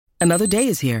Another day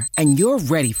is here, and you're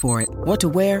ready for it. What to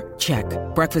wear? Check.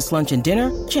 Breakfast, lunch, and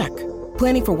dinner? Check.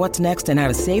 Planning for what's next and how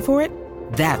to save for it?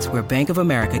 That's where Bank of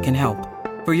America can help.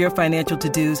 For your financial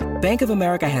to-dos, Bank of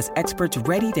America has experts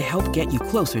ready to help get you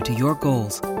closer to your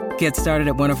goals. Get started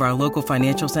at one of our local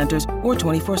financial centers or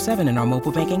 24/7 in our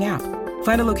mobile banking app.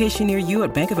 Find a location near you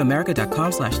at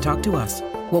bankofamerica.com/talktous.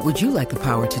 What would you like the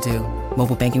power to do?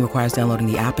 Mobile banking requires downloading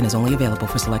the app and is only available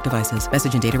for select devices.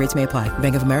 Message and data rates may apply.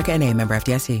 Bank of America N.A., member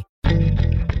FDIC.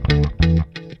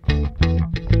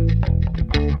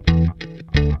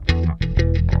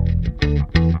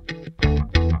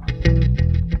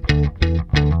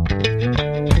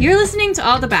 You're listening to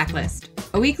All the Backlist,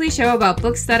 a weekly show about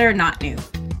books that are not new.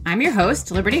 I'm your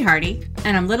host, Liberty Hardy,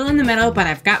 and I'm little in the middle, but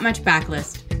I've got much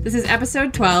backlist. This is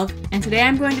episode 12, and today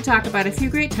I'm going to talk about a few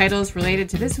great titles related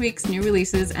to this week's new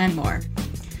releases and more.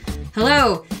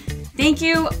 Hello! Thank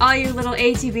you, all you little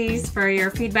ATBs, for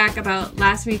your feedback about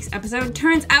last week's episode.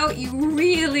 Turns out you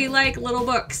really like little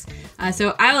books,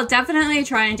 so I will definitely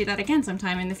try and do that again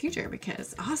sometime in the future,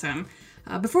 because awesome.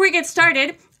 Before we get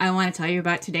started, I want to tell you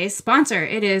about today's sponsor.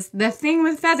 It is The Thing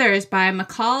with Feathers by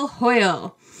McCall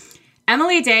Hoyle.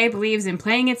 Emily Day believes in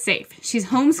playing it safe. She's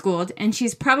homeschooled, and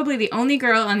she's probably the only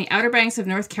girl on the Outer Banks of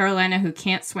North Carolina who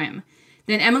can't swim.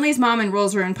 Then Emily's mom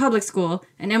enrolls her in public school,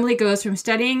 and Emily goes from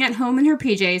studying at home in her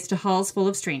PJs to halls full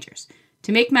of strangers.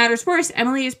 To make matters worse,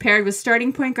 Emily is paired with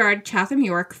starting point guard Chatham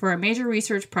York for a major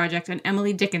research project on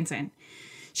Emily Dickinson.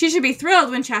 She should be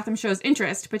thrilled when Chatham shows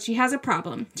interest, but she has a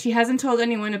problem. She hasn't told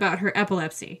anyone about her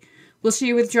epilepsy. Will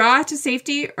she withdraw to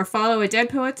safety or follow a dead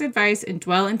poet's advice and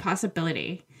dwell in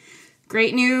possibility?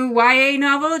 Great new YA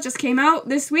novel just came out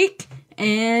this week,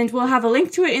 and we'll have a link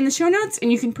to it in the show notes,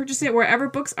 and you can purchase it wherever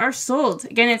books are sold.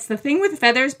 Again, it's The Thing with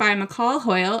Feathers by McCall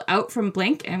Hoyle, out from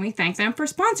Blink, and we thank them for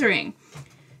sponsoring.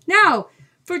 Now,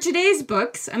 for today's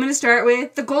books, I'm going to start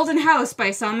with The Golden House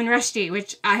by Salman Rushdie,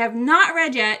 which I have not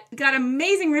read yet. Got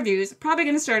amazing reviews. Probably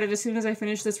going to start it as soon as I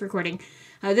finish this recording.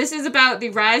 This is about the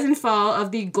rise and fall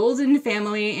of the Golden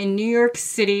family in New York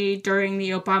City during the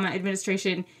Obama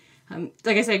administration.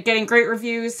 Like I said, getting great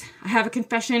reviews. I have a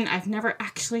confession. I've never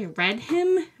actually read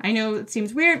him. I know it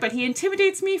seems weird, but he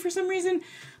intimidates me for some reason.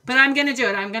 But I'm going to do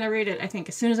it. I'm going to read it, I think,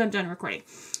 as soon as I'm done recording.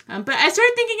 But I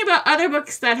started thinking about other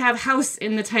books that have house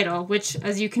in the title, which,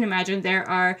 as you can imagine, there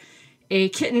are a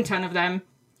kitten ton of them.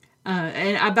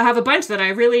 And I have a bunch that I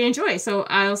really enjoy. So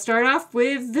I'll start off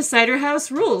with The Cider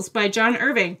House Rules by John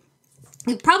Irving.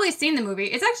 You've probably seen the movie.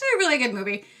 It's actually a really good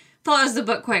movie. Follows the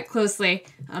book quite closely.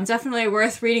 Definitely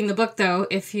worth reading the book, though,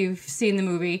 if you've seen the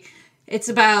movie. It's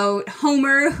about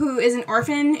Homer, who is an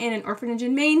orphan in an orphanage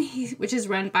in Maine, which is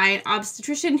run by an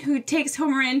obstetrician who takes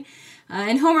Homer in.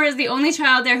 And Homer is the only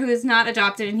child there who is not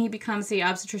adopted, and he becomes the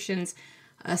obstetrician's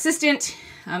assistant.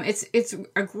 It's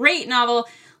a great novel.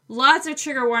 Lots of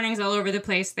trigger warnings all over the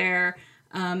place there.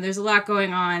 There's a lot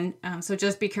going on, so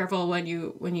just be careful when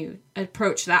you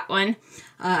approach that one.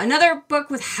 Another book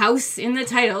with house in the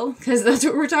title, because that's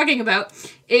what we're talking about,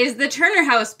 is The Turner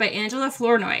House by Angela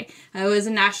Flournoy. It was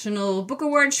a National Book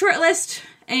Award shortlist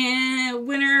and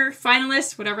winner,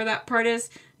 finalist, whatever that part is,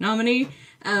 nominee.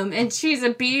 And she's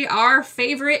a BR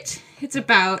favorite. It's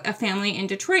about a family in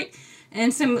Detroit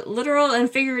and some literal and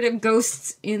figurative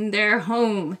ghosts in their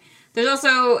home. There's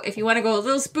also, if you want to go a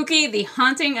little spooky, The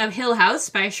Haunting of Hill House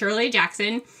by Shirley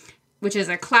Jackson, which is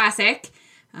a classic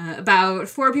about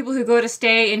 4 people who go to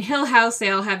stay in Hill House. They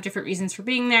all have different reasons for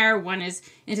being there. One is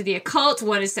into the occult.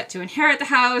 One is set to inherit the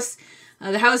house.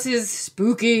 The house is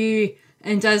spooky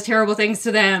and does terrible things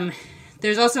to them.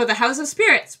 There's also The House of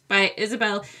Spirits by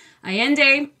Isabel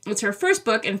Allende. It's her first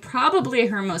book and probably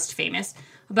her most famous,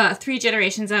 about 3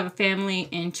 generations of a family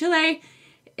in Chile.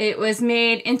 It was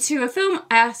made into a film.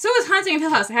 So was Haunting of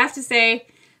Hill House. I have to say,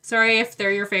 sorry if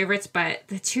they're your favorites, but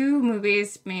the 2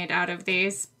 movies made out of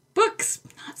these books,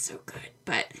 not so good,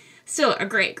 but still a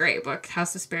great, great book.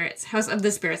 House of Spirits. House of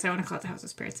the Spirits. I want to call it The House of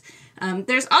Spirits.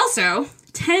 There's also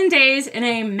 10 Days in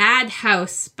a Mad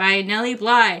House by Nellie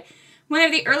Bly. One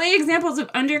of the early examples of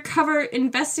undercover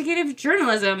investigative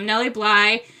journalism. Nellie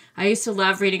Bly, I used to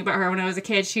love reading about her when I was a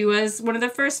kid. She was one of the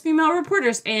first female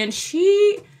reporters, and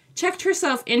she checked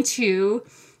herself into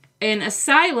an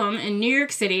asylum in New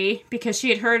York City because she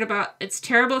had heard about its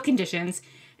terrible conditions.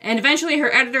 And eventually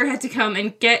her editor had to come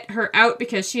and get her out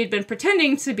because she had been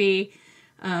pretending to be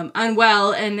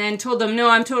unwell, and then told them, no,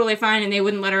 I'm totally fine, and they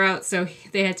wouldn't let her out, so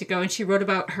they had to go. And she wrote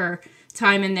about her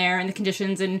time in there and the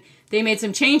conditions, and they made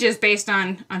some changes based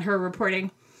on her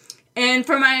reporting. And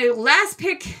for my last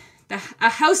pick, A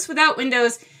House Without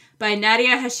Windows by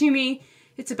Nadia Hashimi.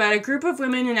 It's about a group of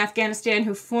women in Afghanistan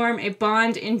who form a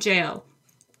bond in jail.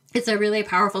 It's a really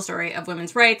powerful story of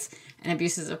women's rights and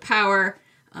abuses of power.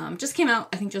 Just came out,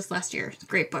 I think, just last year.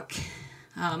 Great book.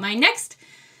 My next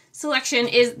selection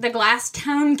is The Glass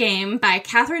Town Game by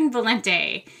Catherine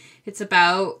Valente. It's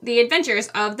about the adventures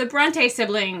of the Bronte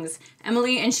siblings.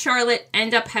 Emily and Charlotte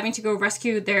end up having to go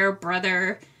rescue their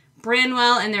brother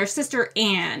Branwell and their sister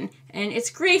Anne. And it's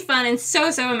great fun and so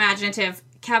imaginative.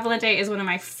 Cat Valente is one of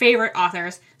my favorite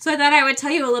authors, so I thought I would tell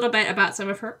you a little bit about some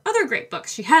of her other great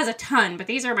books. She has a ton, but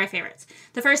these are my favorites.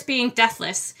 The first being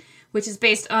Deathless, which is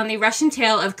based on the Russian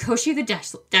tale of Koshi the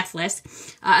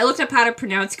Deathless. I looked up how to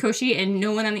pronounce Koshi, and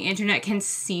no one on the internet can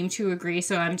seem to agree,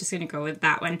 so I'm just going to go with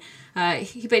that one. But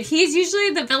he's usually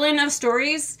the villain of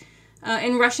stories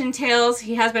in Russian tales.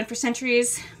 He has been for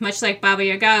centuries, much like Baba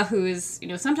Yaga, who is,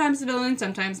 sometimes the villain,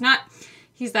 sometimes not.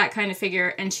 He's that kind of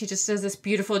figure, and she just does this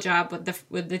beautiful job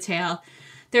with the tale.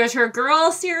 There's her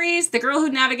Girl series, The Girl Who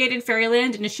Navigated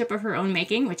Fairyland in a Ship of Her Own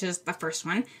Making, which is the first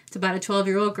one. It's about a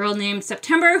 12-year-old girl named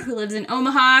September who lives in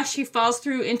Omaha. She falls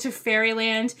through into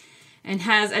fairyland and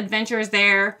has adventures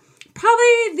there.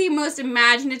 Probably the most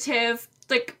imaginative,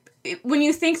 when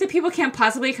you think that people can't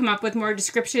possibly come up with more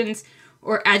descriptions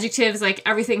or adjectives like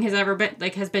everything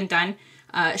has been done,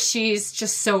 she's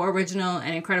just so original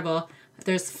and incredible.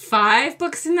 There's 5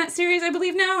 books in that series, I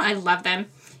believe now. I love them.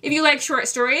 If you like short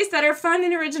stories that are fun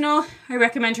and original, I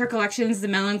recommend her collections, The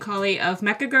Melancholy of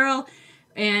Mecha Girl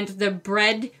and The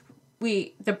Bread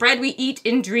We Eat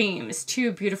in Dreams.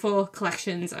 2 beautiful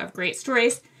collections of great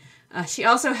stories. She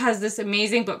also has this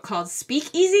amazing book called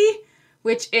Speakeasy,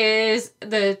 which is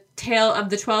the tale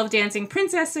of the 12 dancing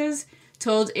princesses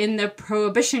told in the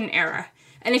Prohibition era.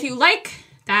 And if you like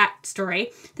that story,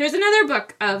 there's another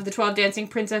book of the 12 dancing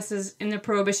princesses in the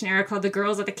Prohibition era called The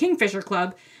Girls at the Kingfisher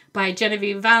Club by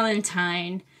Genevieve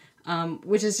Valentine,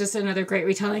 which is just another great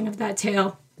retelling of that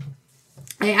tale.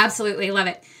 I absolutely love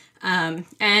it. And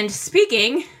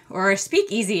speakeasying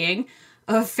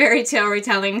of fairy tale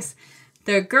retellings,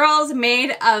 The Girls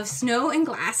Made of Snow and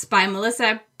Glass by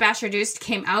Melissa Bashardust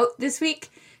came out this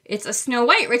week. It's a Snow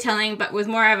White retelling, but with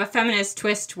more of a feminist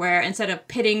twist where instead of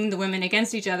pitting the women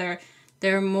against each other,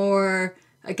 they're more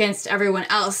against everyone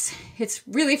else. It's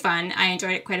really fun. I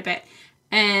enjoyed it quite a bit.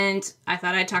 And I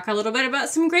thought I'd talk a little bit about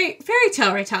some great fairy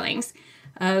tale retellings.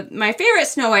 My favorite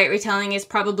Snow White retelling is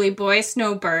probably Boy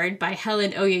Snowbird by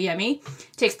Helen Oyeyemi.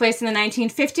 It takes place in the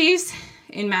 1950s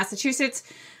in Massachusetts.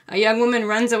 A young woman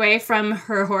runs away from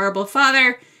her horrible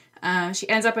father. She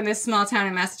ends up in this small town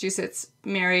in Massachusetts,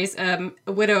 marries a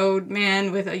widowed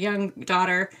man with a young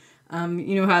daughter.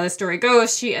 You know how the story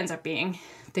goes. She ends up being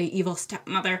the evil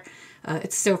stepmother.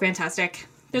 It's so fantastic.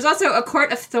 There's also A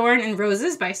Court of Thorn and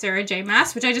Roses by Sarah J.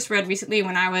 Maas, which I just read recently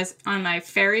when I was on my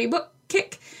fairy book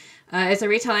kick. It's a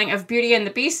retelling of Beauty and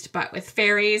the Beast, but with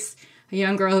fairies. A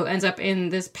young girl who ends up in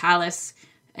this palace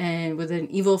and with an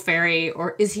evil fairy,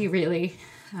 or is he really?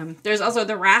 There's also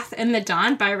The Wrath and the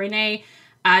Dawn by Renee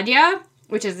Adia,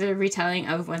 which is a retelling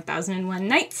of 1001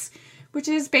 Nights, which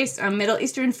is based on Middle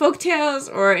Eastern folktales,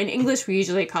 or in English we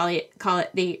usually call it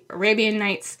the Arabian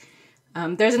Nights.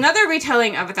 There's another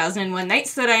retelling of 1001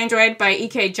 Nights that I enjoyed by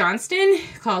E.K. Johnston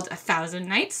called 1000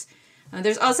 Nights.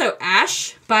 There's also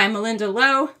Ash by Melinda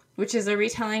Lowe, which is a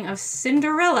retelling of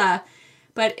Cinderella.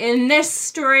 But in this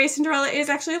story, Cinderella is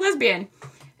actually a lesbian.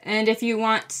 And if you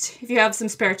have some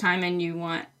spare time and you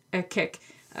want a kick,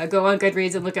 go on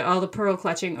Goodreads and look at all the pearl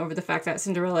clutching over the fact that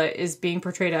Cinderella is being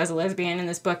portrayed as a lesbian in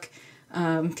this book.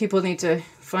 People need to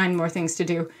find more things to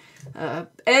do. And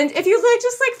if you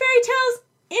just like fairy tales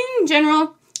in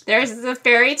general, there's the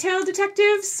Fairy Tale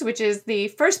Detectives, which is the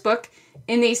first book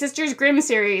in the Sisters Grimm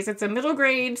series. It's a middle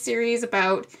grade series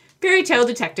about fairy tale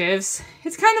detectives.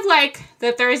 It's kind of like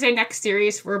the Thursday Next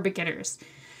series for beginners.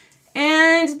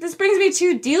 And this brings me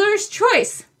to Dealer's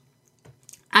Choice.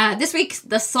 This week,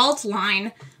 The Salt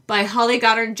Line by Holly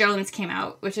Goddard Jones came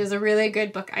out, which is a really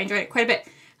good book. I enjoyed it quite a bit.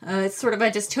 It's sort of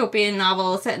a dystopian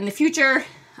novel set in the future.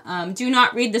 Do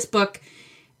not read this book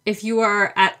if you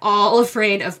are at all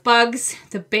afraid of bugs.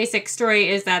 The basic story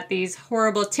is that these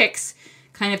horrible ticks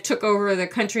kind of took over the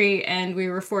country and we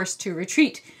were forced to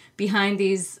retreat behind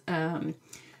these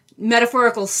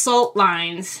metaphorical salt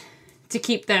lines to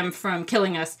keep them from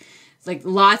killing us. It's like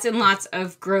lots and lots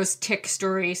of gross tick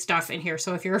story stuff in here.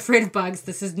 So if you're afraid of bugs,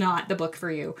 this is not the book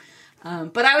for you.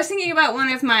 But I was thinking about one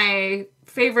of my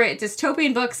favorite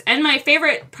dystopian books and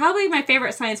probably my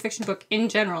favorite science fiction book in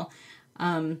general.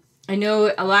 I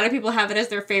know a lot of people have it as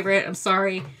their favorite. I'm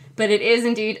sorry. But it is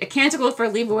indeed A Canticle for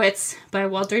Leibowitz by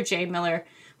Walter J. Miller,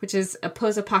 which is a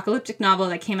post-apocalyptic novel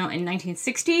that came out in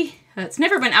 1960. It's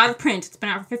never been out of print. It's been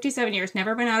out for 57 years,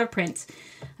 never been out of print.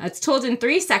 It's told in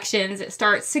 3 sections. It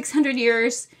starts 600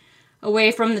 years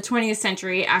away from the 20th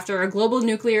century after a global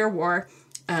nuclear war.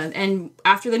 And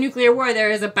after the nuclear war, there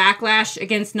is a backlash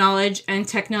against knowledge and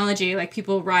technology. Like,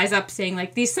 people rise up saying,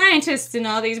 like, these scientists and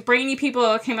all these brainy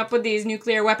people came up with these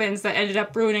nuclear weapons that ended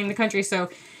up ruining the country. So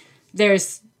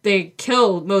they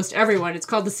kill most everyone. It's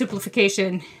called the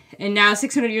simplification. And now,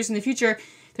 600 years in the future,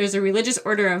 there's a religious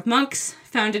order of monks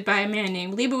founded by a man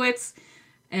named Leibowitz.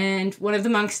 And one of the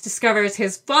monks discovers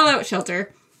his fallout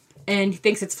shelter and he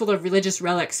thinks it's full of religious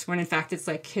relics, when in fact it's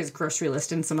like his grocery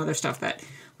list and some other stuff that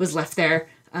was left there.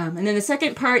 And then the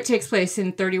second part takes place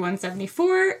in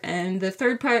 3174, and the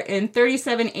third part in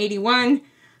 3781.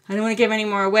 I don't want to give any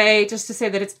more away, just to say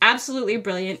that it's absolutely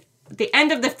brilliant. The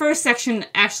end of the first section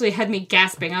actually had me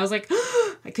gasping. I was like,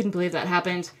 oh, I couldn't believe that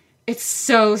happened. It's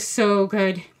so, so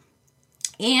good.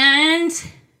 And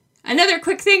another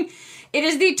quick thing, it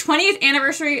is the 20th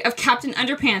anniversary of Captain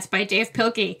Underpants by Dave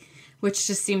Pilkey, which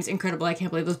just seems incredible. I can't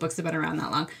believe those books have been around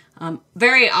that long.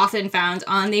 Very often found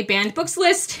on the banned books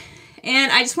list.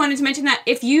 And I just wanted to mention that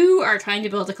if you are trying to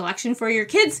build a collection for your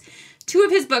kids, 2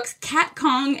 of his books, Cat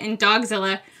Kong and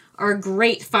Dogzilla, are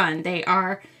great fun. They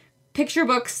are picture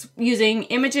books using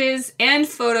images and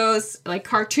photos, like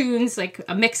cartoons, like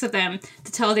a mix of them,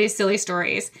 to tell these silly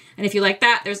stories. And if you like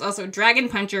that, there's also Dragon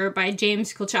Puncher by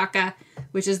James Kulchaka,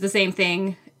 which is the same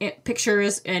thing.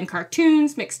 Pictures and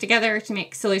cartoons mixed together to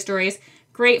make silly stories.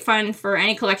 Great fun for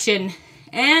any collection.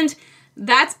 And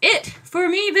that's it for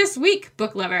me this week,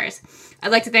 book lovers.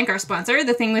 I'd like to thank our sponsor,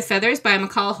 The Thing with Feathers by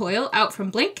McCall Hoyle, out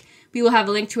from Blink. We will have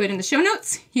a link to it in the show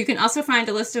notes. You can also find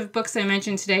a list of books I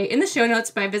mentioned today in the show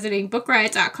notes by visiting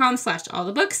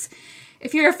bookriot.com/allthebooks.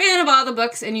 If you're a fan of all the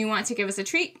books and you want to give us a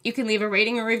treat, you can leave a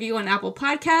rating or review on Apple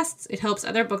Podcasts. It helps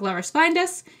other book lovers find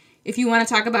us. If you want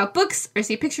to talk about books or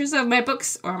see pictures of my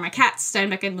books or my cats,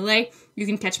 Steinbeck and Millay, you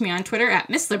can catch me on Twitter at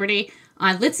Miss Liberty,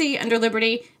 on Litzy under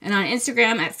Liberty, and on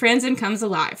Instagram at Franzen Comes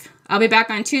Alive. I'll be back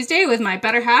on Tuesday with my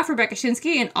better half, Rebecca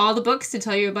Shinsky, and all the books to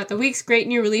tell you about the week's great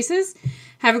new releases.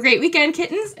 Have a great weekend,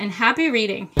 kittens, and happy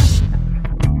reading.